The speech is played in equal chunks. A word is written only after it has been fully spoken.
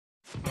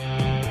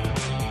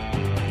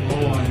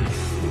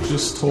I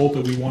just told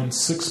that we won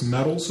 6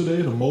 medals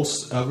today, the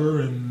most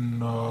ever in,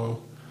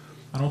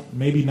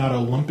 maybe not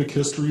Olympic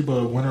history,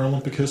 but Winter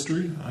Olympic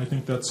history. I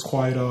think that's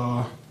quite,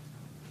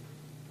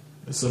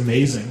 it's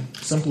amazing,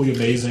 simply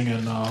amazing,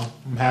 and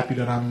I'm happy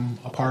that I'm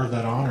a part of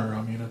that honor.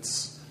 I mean,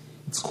 it's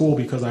cool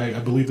because I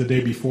believe the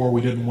day before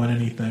we didn't win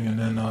anything, and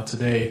then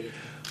today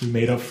we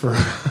made up for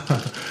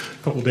a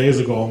couple days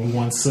ago and we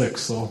won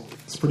 6, so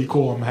it's pretty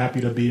cool. I'm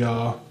happy to be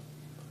a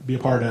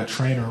part of that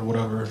trainer or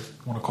whatever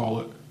you want to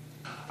call it.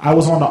 I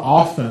was on the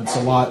offense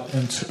a lot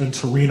in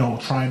Torino,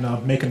 trying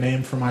to make a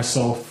name for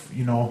myself,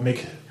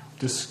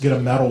 just get a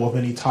medal of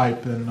any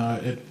type. And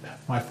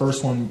my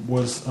first one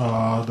was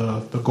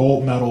the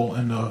gold medal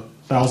in the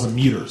 1,000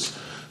 meters.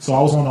 So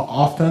I was on the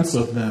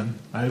offensive then.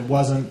 I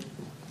wasn't,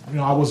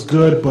 I was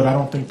good, but I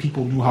don't think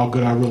people knew how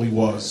good I really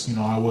was.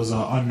 I was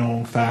an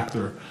unknown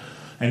factor.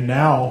 And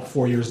now,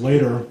 4 years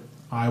later,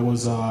 I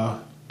was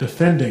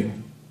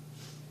defending.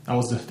 I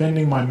was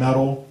defending my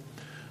medal.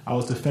 I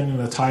was defending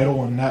the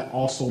title, and that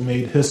also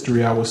made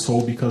history, I was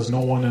told, because no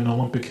one in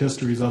Olympic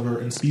history has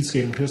ever, in speed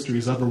skating history,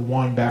 has ever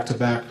won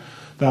back-to-back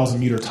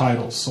 1,000-meter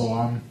titles. So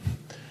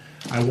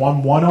I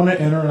won one on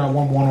the inner and I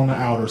won one on the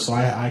outer, so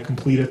I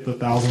completed the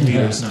 1,000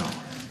 meters now.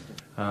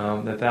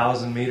 The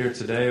 1,000-meter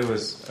today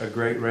was a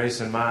great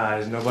race in my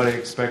eyes. Nobody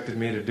expected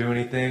me to do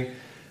anything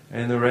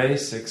in the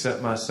race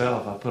except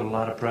myself. I put a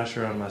lot of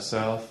pressure on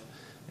myself,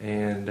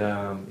 and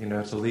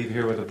to leave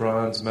here with a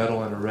bronze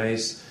medal in a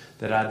race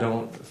that I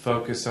don't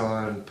focus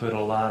on, put a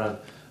lot of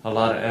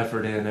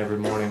effort in every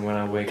morning when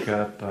I wake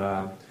up,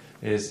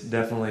 is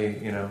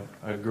definitely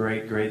a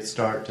great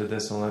start to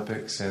this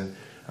Olympics, and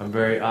I'm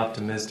very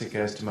optimistic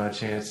as to my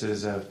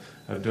chances of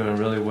doing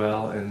really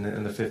well in the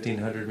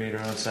 1,500 meter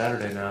on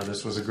Saturday. Now,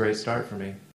 this was a great start for me.